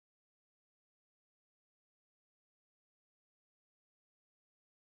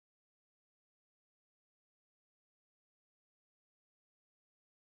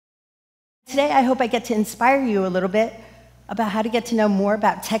Today, I hope I get to inspire you a little bit about how to get to know more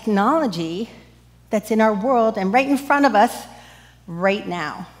about technology that's in our world and right in front of us right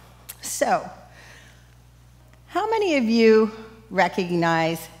now. So, how many of you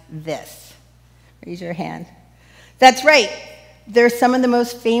recognize this? Raise your hand. That's right. They're some of the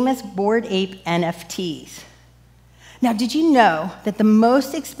most famous Bored Ape NFTs. Now, did you know that the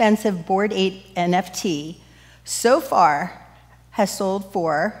most expensive Bored Ape NFT so far has sold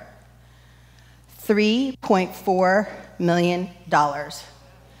for $3.4 million? I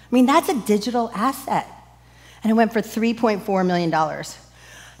mean, that's a digital asset. And it went for $3.4 million.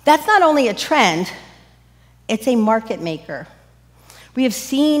 That's not only a trend, it's a market maker. We have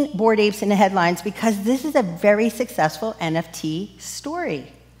seen Bored Apes in the headlines because this is a very successful NFT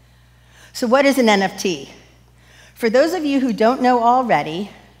story. So what is an NFT? For those of you who don't know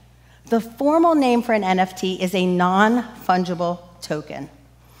already, the formal name for an NFT is a non-fungible token.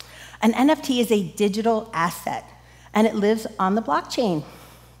 An NFT is a digital asset, and it lives on the blockchain.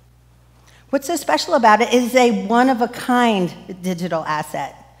 What's so special about it is a one-of-a-kind digital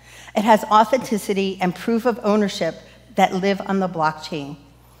asset. It has authenticity and proof of ownership that live on the blockchain.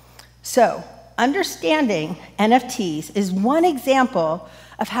 So, understanding NFTs is one example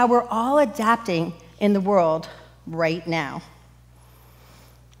of how we're all adapting in the world right now.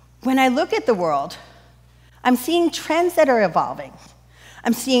 When I look at the world, I'm seeing trends that are evolving.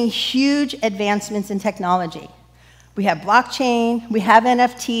 I'm seeing huge advancements in technology. We have blockchain, we have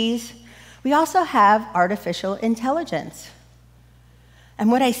NFTs, we also have artificial intelligence. And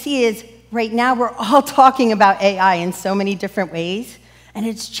what I see is, right now we're all talking about AI in so many different ways, and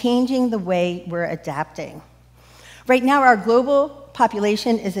it's changing the way we're adapting. Right now, our global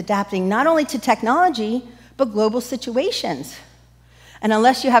population is adapting not only to technology, but global situations. And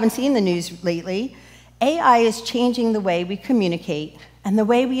unless you haven't seen the news lately, AI is changing the way we communicate and the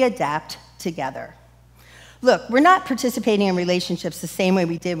way we adapt together. Look, we're not participating in relationships the same way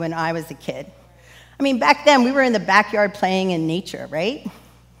we did when I was a kid. I mean, back then, we were in the backyard playing in nature, right?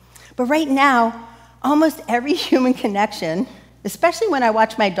 But right now, almost every human connection, especially when I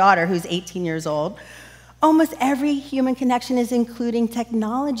watch my daughter, who's 18 years old, almost every human connection is including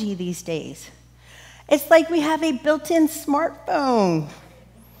technology these days. It's like we have a built-in smartphone.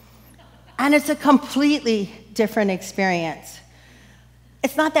 And it's a completely different experience.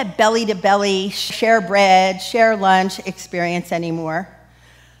 It's not that belly-to-belly, share bread, share lunch experience anymore.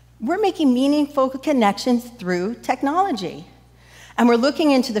 We're making meaningful connections through technology. And we're looking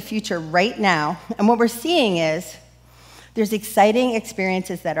into the future right now, and what we're seeing is there's exciting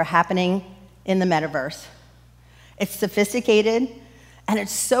experiences that are happening in the metaverse. It's sophisticated, and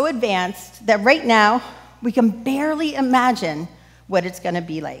it's so advanced that right now we can barely imagine what it's going to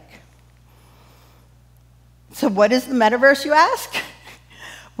be like. So what is the metaverse, you ask?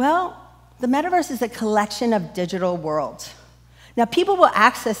 Well, the metaverse is a collection of digital worlds. Now, people will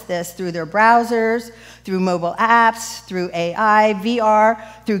access this through their browsers, through mobile apps, through AI, VR,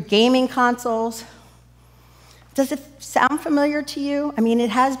 through gaming consoles. Does it sound familiar to you? I mean, it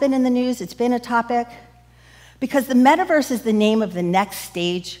has been in the news, it's been a topic, because the metaverse is the name of the next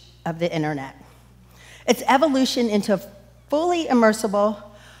stage of the internet. It's evolution into a fully immersible,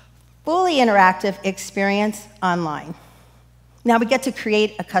 fully interactive experience online. Now we get to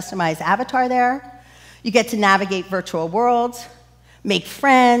create a customized avatar there. You get to navigate virtual worlds, make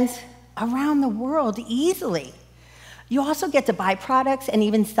friends around the world easily. You also get to buy products and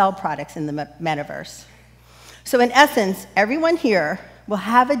even sell products in the metaverse. So in essence, everyone here will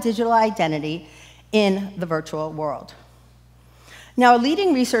have a digital identity in the virtual world. Now, a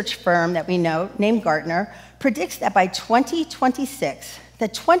leading research firm that we know, named Gartner, predicts that by 2026,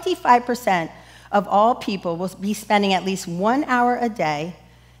 that 25% of all people will be spending at least 1 hour a day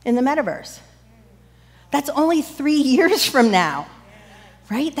in the metaverse. That's only 3 years from now,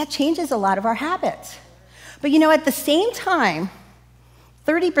 right? That changes a lot of our habits. But you know, at the same time,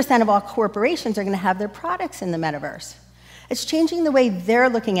 30% of all corporations are going to have their products in the metaverse. It's changing the way they're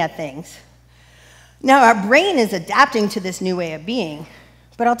looking at things. Now, our brain is adapting to this new way of being,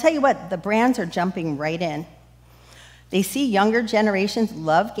 but I'll tell you what, the brands are jumping right in. They see younger generations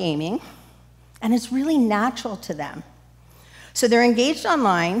love gaming, and it's really natural to them. So they're engaged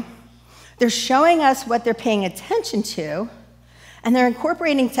online, they're showing us what they're paying attention to, and they're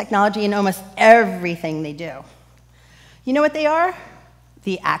incorporating technology in almost everything they do. You know what they are?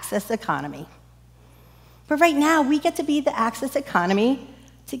 The access economy. But right now, we get to be the access economy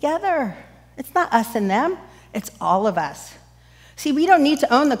together. It's not us and them, it's all of us. See, we don't need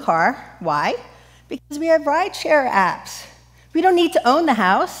to own the car. Why? Because we have rideshare apps. We don't need to own the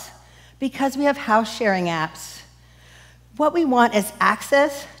house because we have house sharing apps. What we want is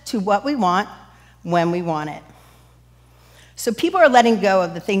access to what we want when we want it. So people are letting go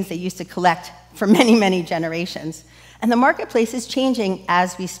of the things they used to collect for many, many generations. And the marketplace is changing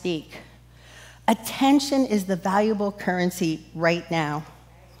as we speak. Attention is the valuable currency right now.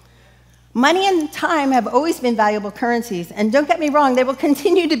 Money and time have always been valuable currencies, and don't get me wrong, they will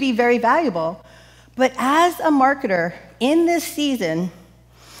continue to be very valuable. But as a marketer in this season,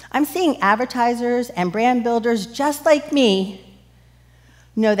 I'm seeing advertisers and brand builders just like me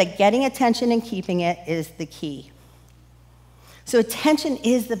know that getting attention and keeping it is the key. So attention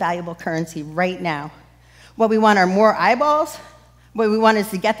is the valuable currency right now. What we want are more eyeballs. What we want is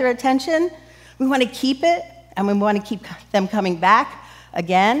to get their attention. We want to keep it, and we want to keep them coming back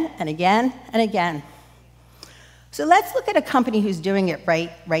again and again and again. So let's look at a company who's doing it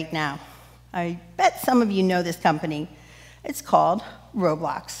right now. I bet some of you know this company. It's called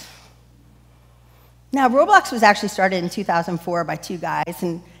Roblox. Now, Roblox was actually started in 2004 by two guys,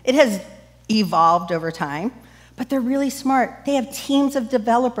 and it has evolved over time, but they're really smart. They have teams of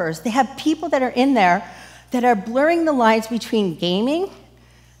developers. They have people that are in there that are blurring the lines between gaming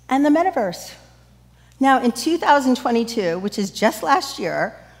and the metaverse. Now, in 2022, which is just last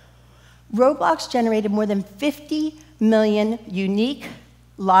year, Roblox generated more than 50 million unique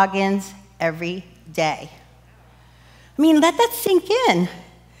logins every day. I mean, let that sink in.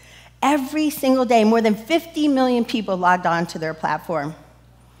 Every single day, more than 50 million people logged on to their platform.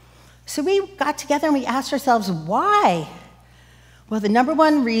 So we got together and we asked ourselves, why? Well, the number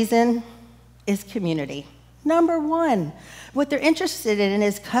one reason is community. Number one. What they're interested in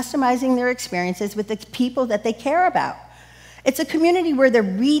is customizing their experiences with the people that they care about. It's a community where they're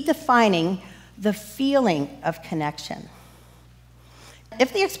redefining the feeling of connection.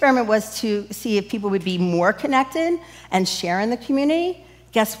 If the experiment was to see if people would be more connected and share in the community,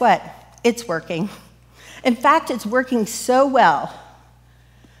 guess what? It's working. In fact, it's working so well.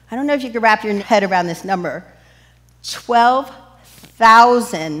 I don't know if you can wrap your head around this number.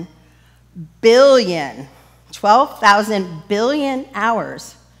 12,000 billion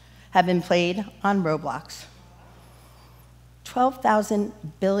hours have been played on Roblox. 12,000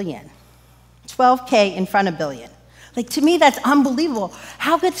 billion. 12K in front of billion. Like, to me, that's unbelievable.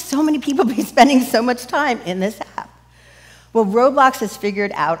 How could so many people be spending so much time in this app? Well, Roblox has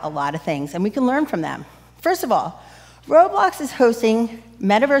figured out a lot of things, and we can learn from them. First of all, Roblox is hosting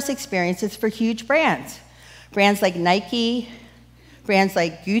metaverse experiences for huge brands. Brands like Nike, brands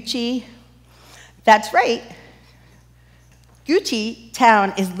like Gucci. That's right. Gucci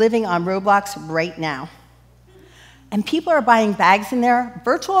Town is living on Roblox right now. And people are buying bags in there,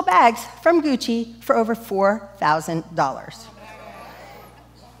 virtual bags from Gucci, for over $4,000.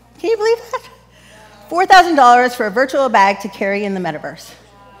 Can you believe that? $4,000 for a virtual bag to carry in the metaverse.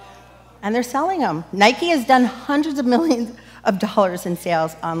 And they're selling them. Nike has done hundreds of millions of dollars in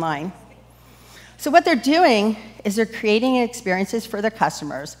sales online. So what they're doing is they're creating experiences for their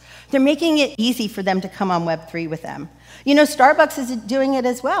customers. They're making it easy for them to come on Web3 with them. You know, Starbucks is doing it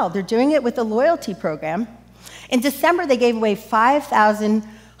as well. They're doing it with a loyalty program. In December, they gave away 5,000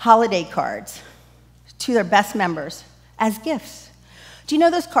 holiday cards to their best members as gifts. Do you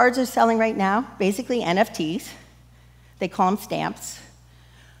know those cards are selling right now? Basically NFTs. They call them stamps.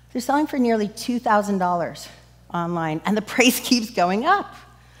 They're selling for nearly $2,000 online, and the price keeps going up.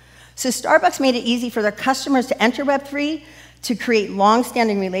 So Starbucks made it easy for their customers to enter Web3, to create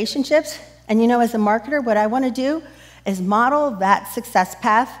long-standing relationships. And you know, as a marketer, what I want to do is model that success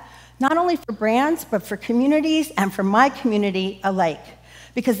path, not only for brands, but for communities and for my community alike.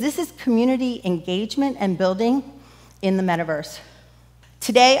 Because this is community engagement and building in the metaverse.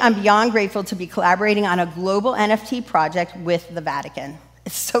 Today, I'm beyond grateful to be collaborating on a global NFT project with the Vatican.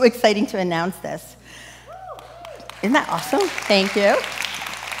 It's so exciting to announce this. Isn't that awesome? Thank you.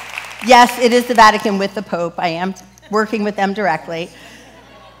 Yes, it is the Vatican with the Pope. I am working with them directly.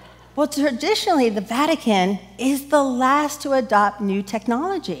 Well, traditionally, the Vatican is the last to adopt new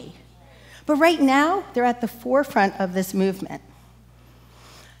technology. But right now, they're at the forefront of this movement.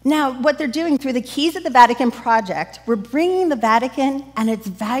 Now, what they're doing through the Keys of the Vatican project, we're bringing the Vatican and its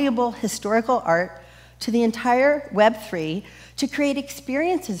valuable historical art to the entire Web3 to create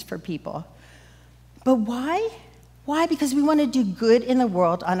experiences for people. But why? Why? Because we want to do good in the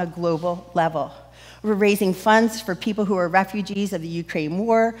world on a global level. We're raising funds for people who are refugees of the Ukraine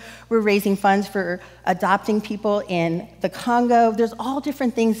war. We're raising funds for adopting people in the Congo. There's all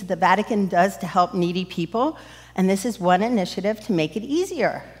different things that the Vatican does to help needy people, and this is one initiative to make it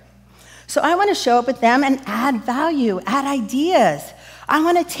easier. So I want to show up with them and add value, add ideas. I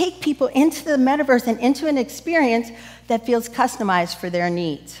want to take people into the metaverse and into an experience that feels customized for their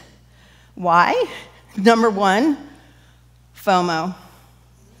needs. Why? Number one, FOMO.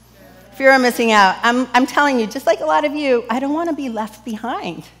 Fear of missing out. I'm telling you, just like a lot of you, I don't want to be left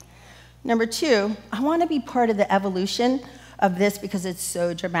behind. Number 2, I want to be part of the evolution of this because it's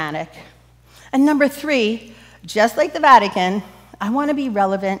so dramatic. And number 3, just like the Vatican, I want to be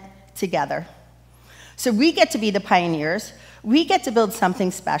relevant together. So we get to be the pioneers. We get to build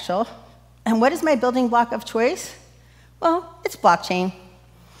something special. And what is my building block of choice? Well, it's blockchain.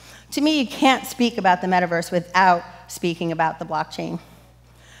 To me, you can't speak about the metaverse without speaking about the blockchain.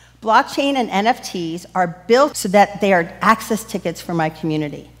 Blockchain and NFTs are built so that they are access tickets for my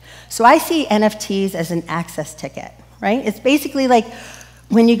community. So I see NFTs as an access ticket, right? It's basically like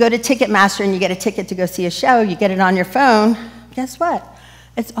when you go to Ticketmaster and you get a ticket to go see a show, you get it on your phone, guess what?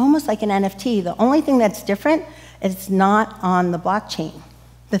 It's almost like an NFT. The only thing that's different is it's not on the blockchain.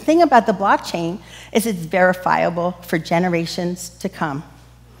 The thing about the blockchain is it's verifiable for generations to come.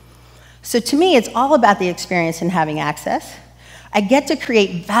 So to me, it's all about the experience and having access. I get to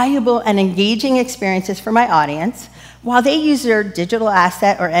create valuable and engaging experiences for my audience while they use their digital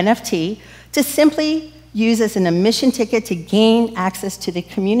asset or NFT to simply use as an admission ticket to gain access to the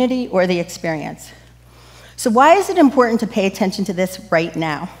community or the experience. So why is it important to pay attention to this right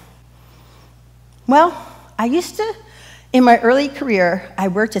now? Well, in my early career, I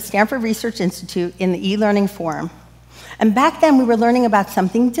worked at Stanford Research Institute in the e-learning forum. And back then, we were learning about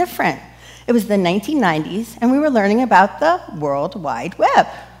something different. It was the 1990s, and we were learning about the World Wide Web.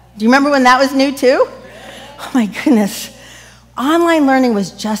 Do you remember when that was new, too? Oh, my goodness. Online learning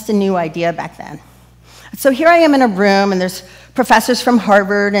was just a new idea back then. So here I am in a room, and there's professors from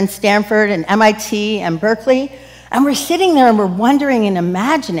Harvard and Stanford and MIT and Berkeley, and we're sitting there and we're wondering and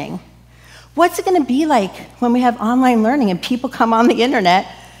imagining, what's it going to be like when we have online learning and people come on the internet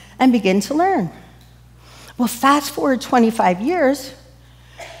and begin to learn? Well, fast forward 25 years,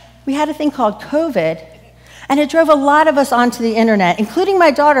 we had a thing called COVID, and it drove a lot of us onto the internet, including my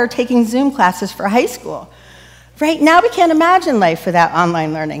daughter taking Zoom classes for high school. Right now, we can't imagine life without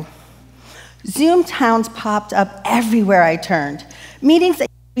online learning. Zoom towns popped up everywhere I turned. Meetings that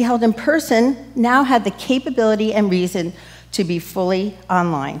we held in person now had the capability and reason to be fully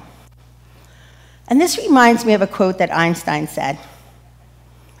online. And this reminds me of a quote that Einstein said.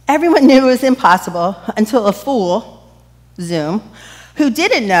 Everyone knew it was impossible until a fool, Zoom, who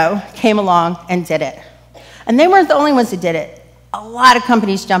didn't know came along and did it. And they weren't the only ones who did it. A lot of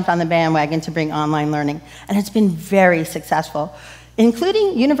companies jumped on the bandwagon to bring online learning, and it's been very successful,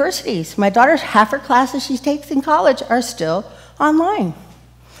 including universities. My daughter's half her classes she takes in college are still online.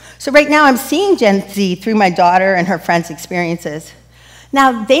 So right now I'm seeing Gen Z through my daughter and her friends' experiences.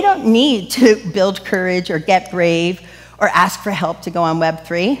 Now, they don't need to build courage or get brave or ask for help to go on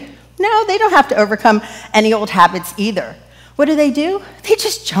Web3. No, they don't have to overcome any old habits either. What do? They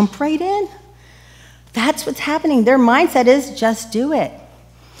just jump right in. That's what's happening. Their mindset is just do it.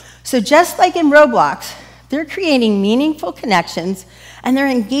 So just like in Roblox, they're creating meaningful connections and they're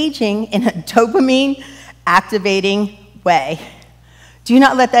engaging in a dopamine-activating way. Do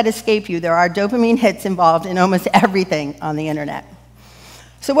not let that escape you. There are dopamine hits involved in almost everything on the internet.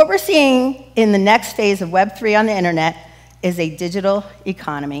 So what we're seeing in the next phase of Web3 on the internet is a digital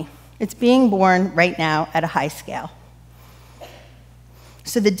economy. It's being born right now at a high scale.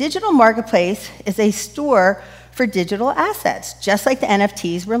 So the digital marketplace is a store for digital assets, just like the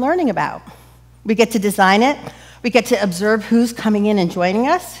NFTs we're learning about. We get to design it. We get to observe who's coming in and joining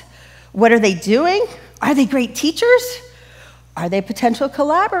us. What are they doing? Are they great teachers? Are they potential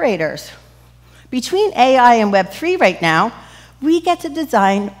collaborators? Between AI and Web3 right now, we get to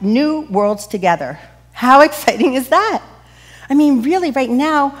design new worlds together. How exciting is that? I mean, really, right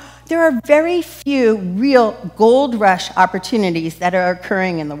now, there are very few real gold rush opportunities that are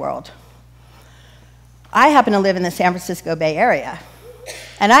occurring in the world. I happen to live in the San Francisco Bay Area,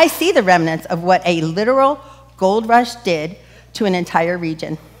 and I see the remnants of what a literal gold rush did to an entire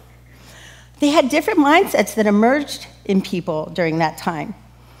region. They had different mindsets that emerged in people during that time.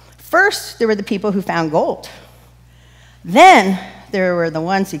 First, there were the people who found gold. Then there were the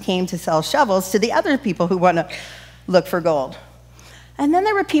ones who came to sell shovels to the other people who want to look for gold. And then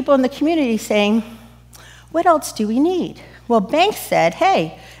there were people in the community saying, what else do we need? Well, banks said,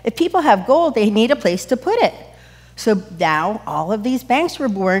 hey, if people have gold, they need a place to put it. So now all of these banks were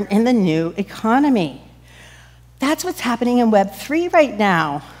born in the new economy. That's what's happening in Web3 right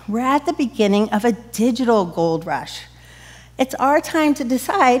now. We're at the beginning of a digital gold rush. It's our time to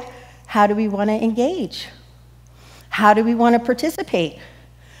decide, how do we want to engage? How do we want to participate?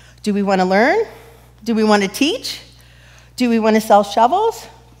 Do we want to learn? Do we want to teach? Do we want to sell shovels?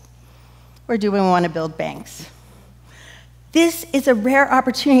 Or do we want to build banks? This is a rare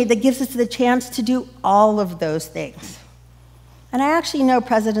opportunity that gives us the chance to do all of those things. And I actually know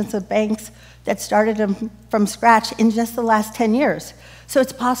presidents of banks that started them from scratch in just the last 10 years. So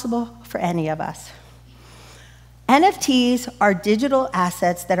it's possible for any of us. NFTs are digital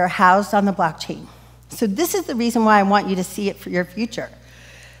assets that are housed on the blockchain. So this is the reason why I want you to see it for your future.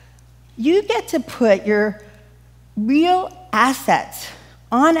 You get to put your real assets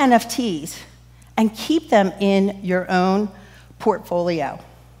on NFTs and keep them in your own portfolio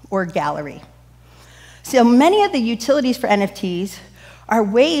or gallery. So many of the utilities for NFTs are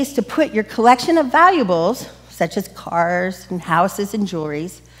ways to put your collection of valuables, such as cars and houses and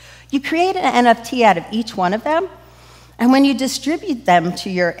jewelries. You create an NFT out of each one of them, and when you distribute them to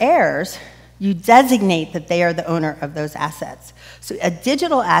your heirs, you designate that they are the owner of those assets. So a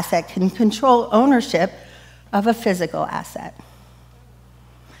digital asset can control ownership of a physical asset.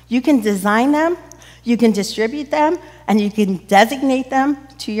 You can design them, you can distribute them, and you can designate them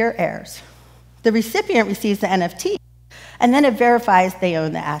to your heirs. The recipient receives the NFT, and then it verifies they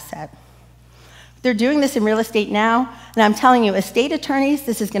own the asset. They're doing this in real estate now, and I'm telling you, estate attorneys,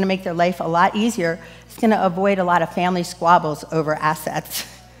 this is going to make their life a lot easier. It's going to avoid a lot of family squabbles over assets.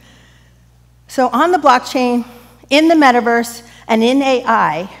 So on the blockchain, in the metaverse, and in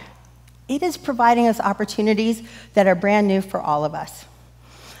AI, it is providing us opportunities that are brand new for all of us.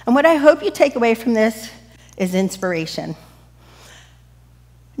 And what I hope you take away from this is inspiration.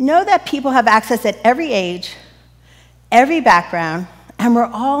 Know that people have access at every age, every background, and we're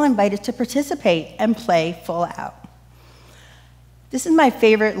all invited to participate and play full out. This is my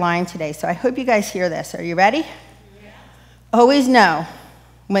favorite line today, so I hope you guys hear this. Are you ready? Yeah. Always know,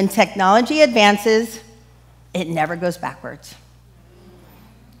 when technology advances, it never goes backwards.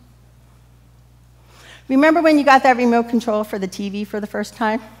 Remember when you got that remote control for the TV for the first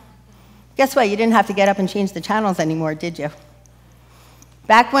time? Guess what? You didn't have to get up and change the channels anymore, did you?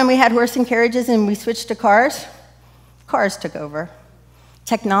 Back when we had horse and carriages and we switched to cars, cars took over.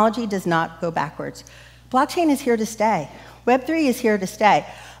 Technology does not go backwards. Blockchain is here to stay. Web3 is here to stay.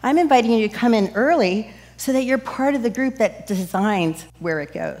 I'm inviting you to come in early so that you're part of the group that designs where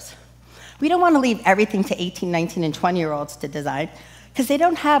it goes. We don't want to leave everything to 18, 19, and 20-year-olds to design because they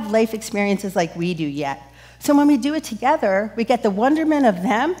don't have life experiences like we do yet. So when we do it together, we get the wonderment of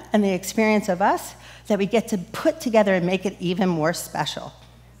them and the experience of us that we get to put together and make it even more special.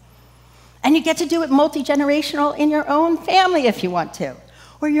 And you get to do it multi-generational in your own family if you want to,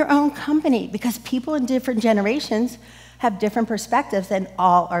 or your own company, because people in different generations have different perspectives and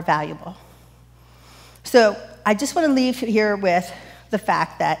all are valuable. So I just want to leave here with the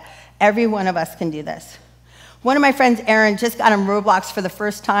fact that every one of us can do this. One of my friends, Erin, just got on Roblox for the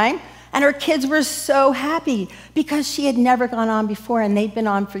first time, and her kids were so happy because she had never gone on before, and they'd been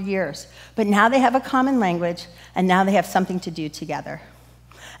on for years. But now they have a common language, and now they have something to do together.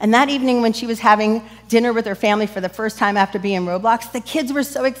 And that evening when she was having dinner with her family for the first time after being in Roblox, the kids were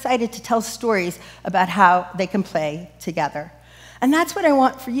so excited to tell stories about how they can play together. And that's what I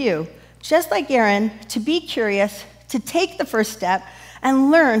want for you, just like Erin, to be curious, to take the first step, and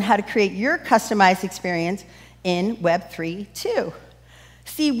learn how to create your customized experience in Web3 too.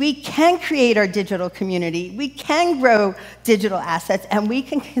 See, we can create our digital community, we can grow digital assets, and we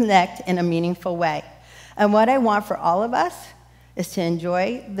can connect in a meaningful way. And what I want for all of us is to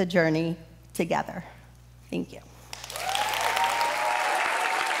enjoy the journey together. Thank you.